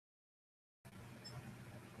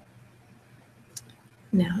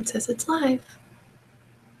Now it says it's live.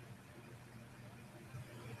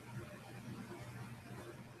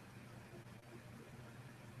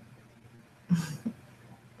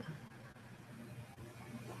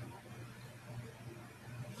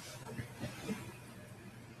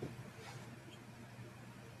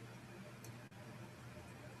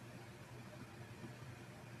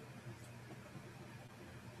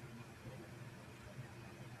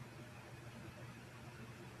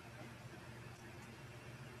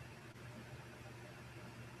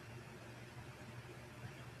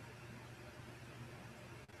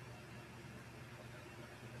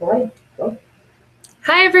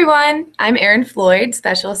 Hi, everyone. I'm Erin Floyd,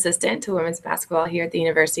 Special Assistant to Women's Basketball here at the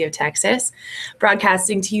University of Texas,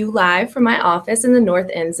 broadcasting to you live from my office in the North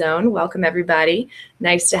End Zone. Welcome, everybody.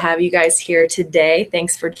 Nice to have you guys here today.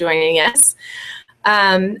 Thanks for joining us.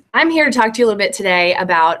 I'm here to talk to you a little bit today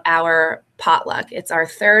about our Potluck. It's our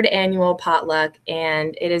third annual Potluck,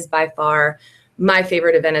 and it is by far my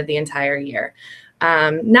favorite event of the entire year.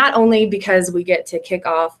 Not only because we get to kick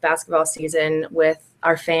off basketball season with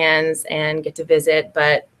our fans and get to visit,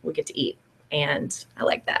 but we get to eat, and I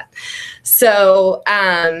like that. So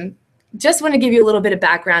just want to give you a little bit of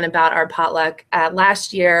background about our Potluck.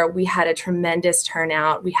 Last year, we had a tremendous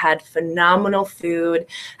turnout. We had phenomenal food.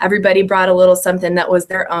 Everybody brought a little something that was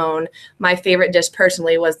their own. My favorite dish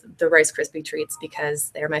personally was the Rice Krispie treats because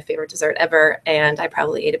they're my favorite dessert ever, and I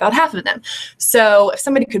probably ate about half of them. So if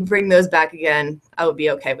somebody could bring those back again, I would be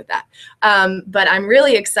okay with that. But I'm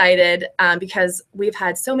really excited because we've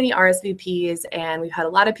had so many RSVPs, and we've had a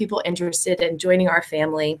lot of people interested in joining our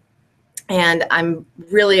family. And I'm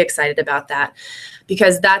really excited about that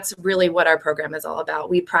because that's really what our program is all about.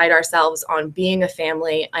 We pride ourselves on being a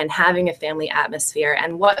family and having a family atmosphere.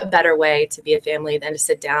 And what better way to be a family than to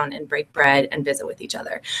sit down and break bread and visit with each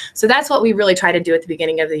other. So that's what we really try to do at the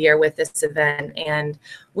beginning of the year with this event. And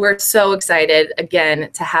we're so excited, again,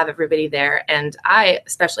 to have everybody there. And I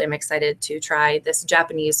especially am excited to try this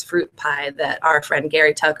Japanese fruit pie that our friend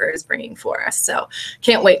Gary Tucker is bringing for us. So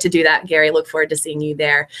can't wait to do that, Gary. Look forward to seeing you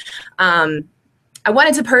there. I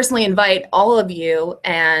wanted to personally invite all of you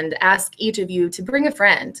and ask each of you to bring a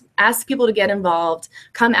friend, ask people to get involved,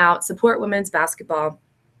 come out, support women's basketball.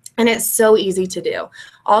 And it's so easy to do.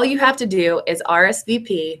 All you have to do is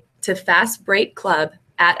RSVP to Fast Break Club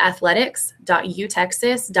at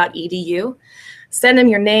athletics.utexas.edu. Send them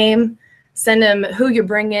your name, send them who you're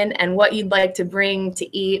bringing and what you'd like to bring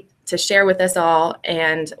to eat, to share with us all,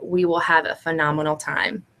 and we will have a phenomenal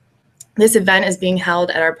time. This event is being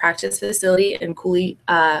held at our practice facility in the Cooley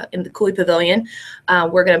Pavilion.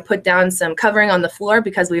 We're going to put down some covering on the floor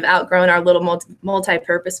because we've outgrown our little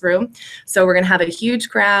multi-purpose room. So we're going to have a huge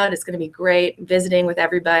crowd. It's going to be great visiting with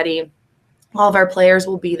everybody. All of our players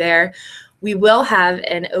will be there. We will have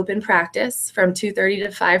an open practice from 2:30 to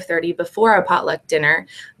 5:30 before our potluck dinner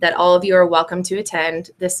that all of you are welcome to attend.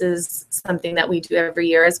 This is something that we do every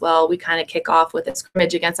year as well. We kind of kick off with a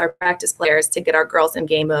scrimmage against our practice players to get our girls in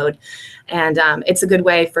game mode. And it's a good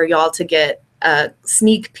way for y'all to get a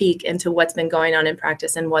sneak peek into what's been going on in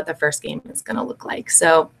practice and what the first game is going to look like.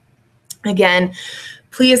 So again,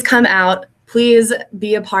 please come out. Please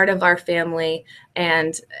be a part of our family.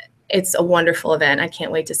 And it's a wonderful event. I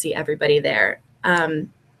can't wait to see everybody there.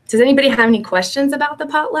 Does anybody have any questions about the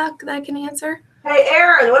potluck that I can answer? Hey,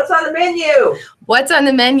 Erin, what's on the menu? What's on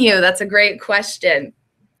the menu? That's a great question.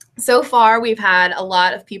 So far, we've had a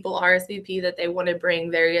lot of people RSVP that they want to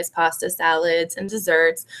bring various pasta salads and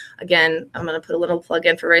desserts. Again, I'm going to put a little plug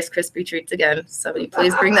in for Rice Krispie treats again. Somebody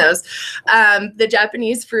please bring those. The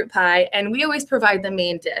Japanese fruit pie, and we always provide the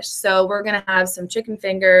main dish. So we're going to have some chicken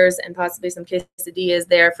fingers and possibly some quesadillas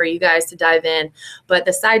there for you guys to dive in. But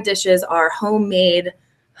the side dishes are homemade,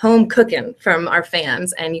 home cooking from our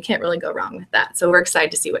fans, and you can't really go wrong with that. So we're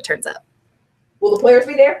excited to see what turns up. Will the players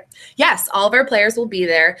be there? Yes, all of our players will be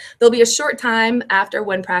there. There'll be a short time after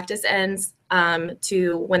when practice ends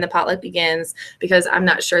to when the potluck begins, because I'm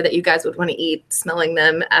not sure that you guys would want to eat smelling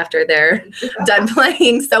them after they're done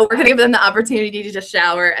playing. So we're going to give them the opportunity to just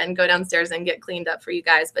shower and go downstairs and get cleaned up for you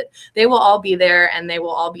guys. But they will all be there, and they will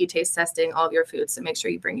all be taste testing all of your food. So make sure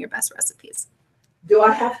you bring your best recipes. Do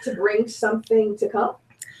I have to bring something to come?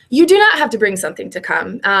 You do not have to bring something to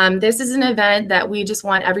come. This is an event that we just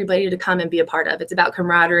want everybody to come and be a part of. It's about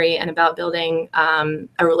camaraderie and about building a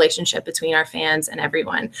relationship between our fans and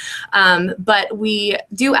everyone. But we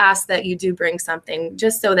do ask that you do bring something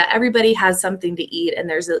just so that everybody has something to eat and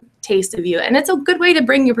there's a taste of you. And it's a good way to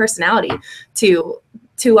bring your personality to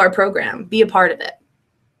our program. Be a part of it.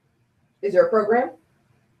 Is there a program?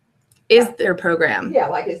 is their program? Yeah,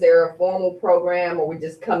 like is there a formal program or we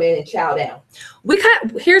just come in and chow down?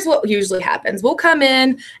 Here's what usually happens. We'll come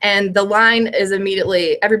in and the line is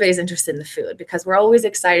immediately, everybody's interested in the food because we're always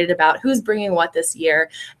excited about who's bringing what this year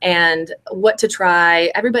and what to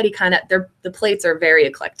try. Everybody kind of, the plates are very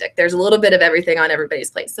eclectic. There's a little bit of everything on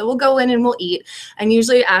everybody's plate. So we'll go in and we'll eat. And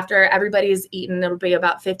usually after everybody's eaten, it'll be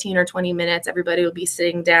about 15 or 20 minutes. Everybody will be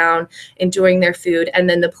sitting down, enjoying their food. And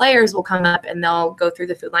then the players will come up and they'll go through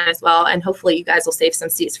the food line as well. And hopefully you guys will save some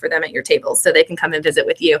seats for them at your tables so they can come and visit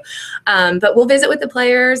with you. But we'll visit with the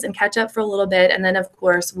players and catch up for a little bit. And then of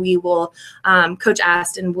course we will, Coach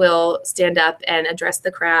Aston will stand up and address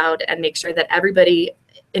the crowd and make sure that everybody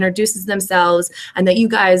introduces themselves and that you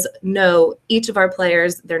guys know each of our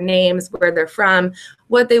players, their names, where they're from,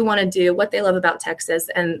 what they want to do, what they love about Texas,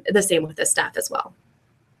 and the same with the staff as well.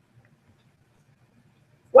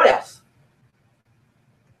 What else?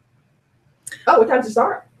 Oh, what time does it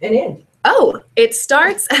start and end? Oh, it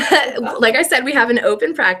starts, like I said, we have an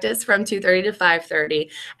open practice from 2:30 to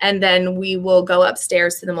 5:30, and then we will go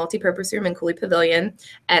upstairs to the multipurpose room in Cooley Pavilion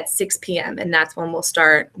at 6 p.m., and that's when we'll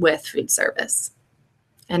start with food service.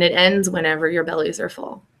 And it ends whenever your bellies are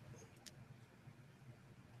full.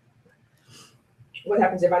 What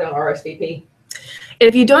happens if I don't RSVP?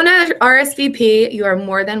 If you don't RSVP, you are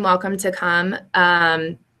more than welcome to come.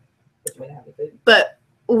 But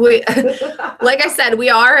we, like I said, we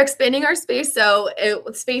are expanding our space. So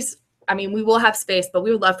we will have space, but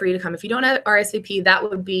we would love for you to come. If you don't have RSVP, that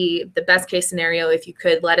would be the best case scenario. If you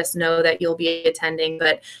could let us know that you'll be attending,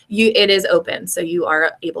 but it is open. So you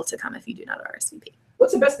are able to come if you do not RSVP.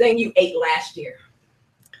 What's the best thing you ate last year?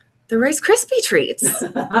 The Rice Krispie treats.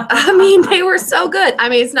 I mean, they were so good. I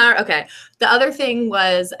mean, it's not okay. The other thing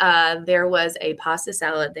was there was a pasta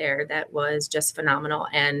salad there that was just phenomenal.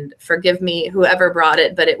 And forgive me, whoever brought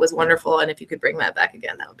it, but it was wonderful. And if you could bring that back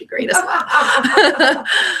again, that would be great as well.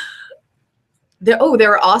 There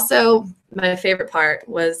were also, my favorite part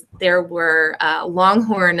was there were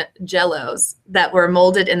Longhorn Jellos that were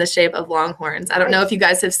molded in the shape of Longhorns. I don't know if you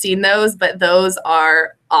guys have seen those, but those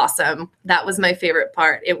are awesome. That was my favorite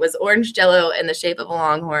part. It was orange Jello in the shape of a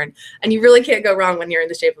Longhorn, and you really can't go wrong when you're in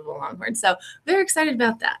the shape of a Longhorn. So very excited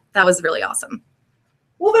about that. That was really awesome.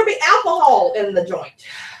 Will there be alcohol in the joint?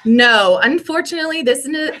 No, unfortunately, this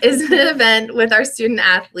is an event with our student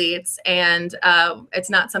athletes, and it's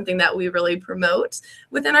not something that we really promote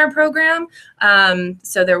within our program.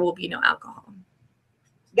 So there will be no alcohol.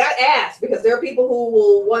 Got to ask, because there are people who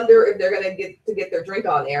will wonder if they're going to get their drink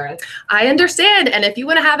on, Erin. I understand, and if you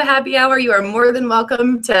want to have a happy hour, you are more than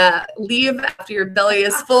welcome to leave after your belly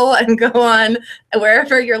is full and go on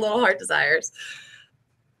wherever your little heart desires.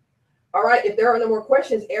 All right, if there are no more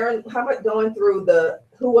questions, Erin, how about going through the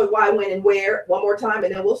who, what, why, when, and where one more time,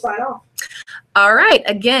 and then we'll sign off. All right,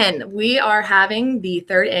 again, we are having the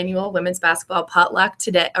 3rd annual women's basketball potluck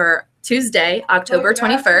today, or Tuesday, October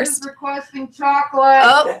 21st. Requesting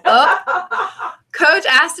chocolate. Coach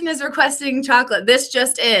Aston is requesting chocolate. This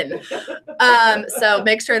just in. So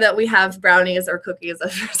make sure that we have brownies or cookies or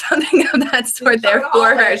something of that sort there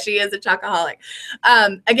for her. She is a chocoholic.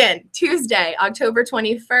 Again, Tuesday, October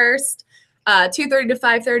 21st, 2:30 to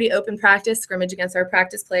 5:30, open practice, scrimmage against our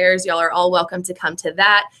practice players. Y'all are all welcome to come to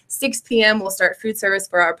that. 6 p.m. we'll start food service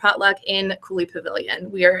for our potluck in Cooley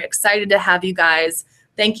Pavilion. We are excited to have you guys.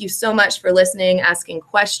 Thank you so much for listening, asking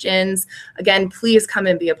questions. Again, please come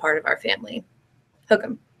and be a part of our family. Hook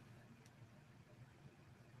 'em.